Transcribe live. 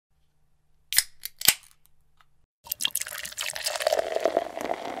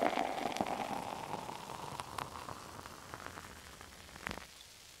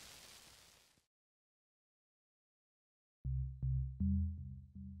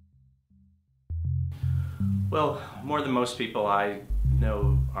Well, more than most people I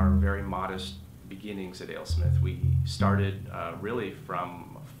know are very modest beginnings at AleSmith. We started really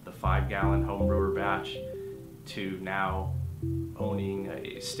from the 5-gallon home brewer batch to now owning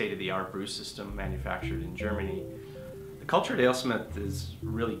a state-of-the-art brew system manufactured in Germany. The culture at AleSmith is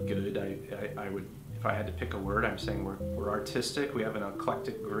really good. I would, if I had to pick a word, I'm saying we're artistic. We have an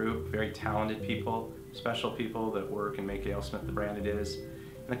eclectic group, very talented people, special people that work and make AleSmith the brand it is.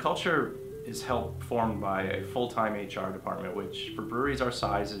 And the culture is helped formed by a full-time HR department, which for breweries our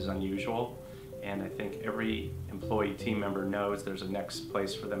size is unusual. And I think every employee team member knows there's a next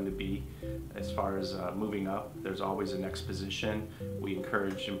place for them to be. As far as moving up, there's always a next position. We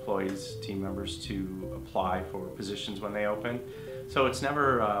encourage employees, team members to apply for positions when they open. So it's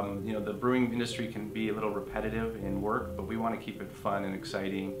never, you know, the brewing industry can be a little repetitive in work, but we want to keep it fun and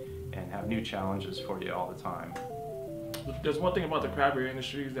exciting and have new challenges for you all the time. There's one thing about the craft beer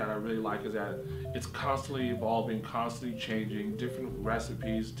industry that I really like is that it's constantly evolving, constantly changing, different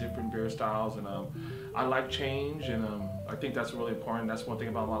recipes, different beer styles, and I like change, and I think that's really important. That's one thing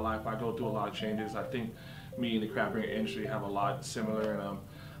about my life. I go through a lot of changes. I think me and the craft beer industry have a lot similar, and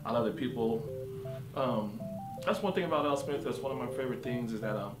I love that people. That's one thing about AleSmith. That's one of my favorite things is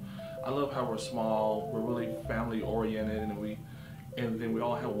that I love how we're small, we're really family oriented, and then we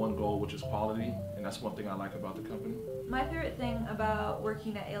all have one goal, which is quality, and that's one thing I like about the company. My favorite thing about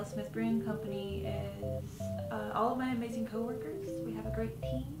working at AleSmith Brewing Company is all of my amazing coworkers. We have a great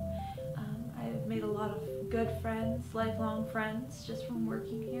team. I've made a lot of good friends, lifelong friends, just from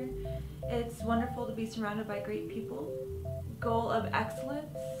working here. It's wonderful to be surrounded by great people. Goal of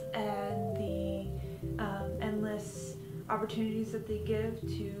excellence and the endless opportunities that they give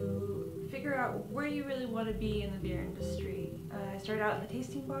to figure out where you really want to be in the beer industry. I started out in the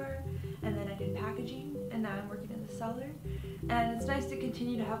tasting bar, and then I did packaging, and now I'm working in the cellar. And it's nice to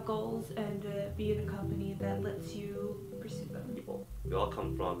continue to have goals and be in a company that lets you pursue them. We all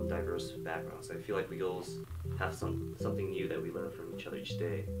come from diverse backgrounds. I feel like we all have something new that we learn from each other each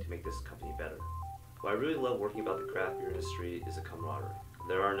day to make this company better. What I really love working about the craft beer industry is the camaraderie.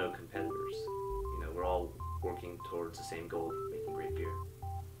 There are no competitors. You know, we're all working towards the same goal of making great beer.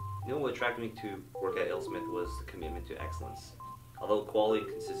 You know what attracted me to work at AleSmith was the commitment to excellence. Although quality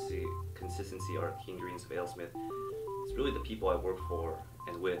and consistency are key ingredients of AleSmith, it's really the people I work for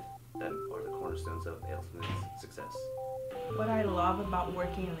and with that are the cornerstones of AleSmith's success. What I love about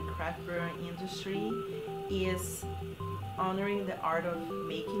working in the craft brewing industry is honoring the art of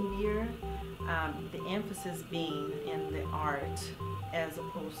making beer, the emphasis being in the art as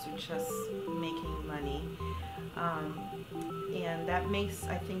opposed to just making money. And that makes,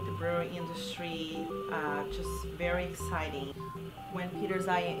 I think, the brewing industry just very exciting. When Peter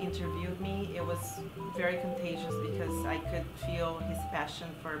Zien interviewed me, it was very contagious because I could feel his passion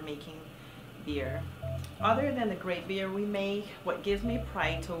for making beer. Other than the great beer we make, what gives me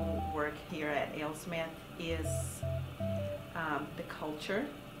pride to work here at AleSmith is the culture,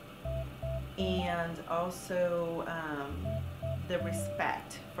 and also the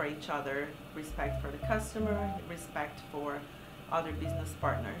respect for each other, respect for the customer, respect for other business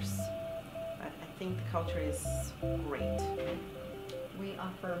partners. I think the culture is great. We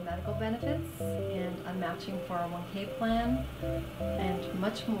offer medical benefits and a matching 401k plan and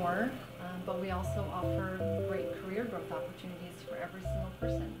much more, but we also offer great career growth opportunities for every single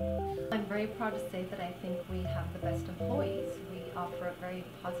person. I'm very proud to say that I think we have the best employees. We offer a very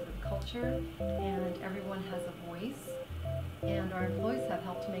positive culture and everyone has a voice, and our employees have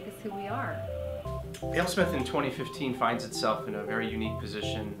helped to make us who we are. AleSmith in 2015 finds itself in a very unique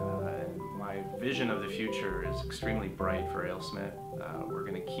position. My vision of the future is extremely bright for AleSmith. We're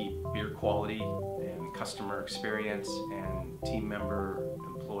going to keep beer quality and customer experience and team member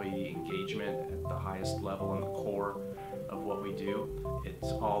employee engagement at the highest level and the core of what we do. It's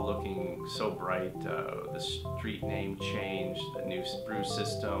all looking so bright. The street name change, the new brew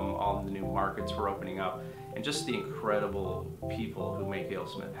system, all the new markets we're opening up, and just the incredible people who make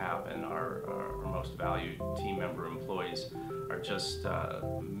AleSmith happen. Our most valued team member employees are just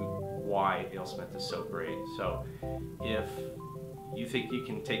why AleSmith is so great. So if you think you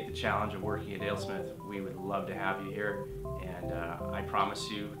can take the challenge of working at AleSmith, we would love to have you here, and I promise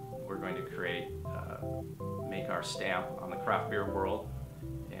you we're going to make our stamp on the craft beer world,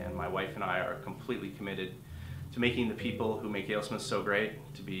 and my wife and I are completely committed to making the people who make AleSmith so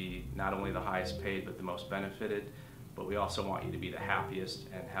great to be not only the highest paid but the most benefited, but we also want you to be the happiest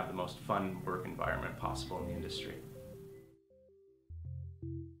and have the most fun work environment possible in the industry.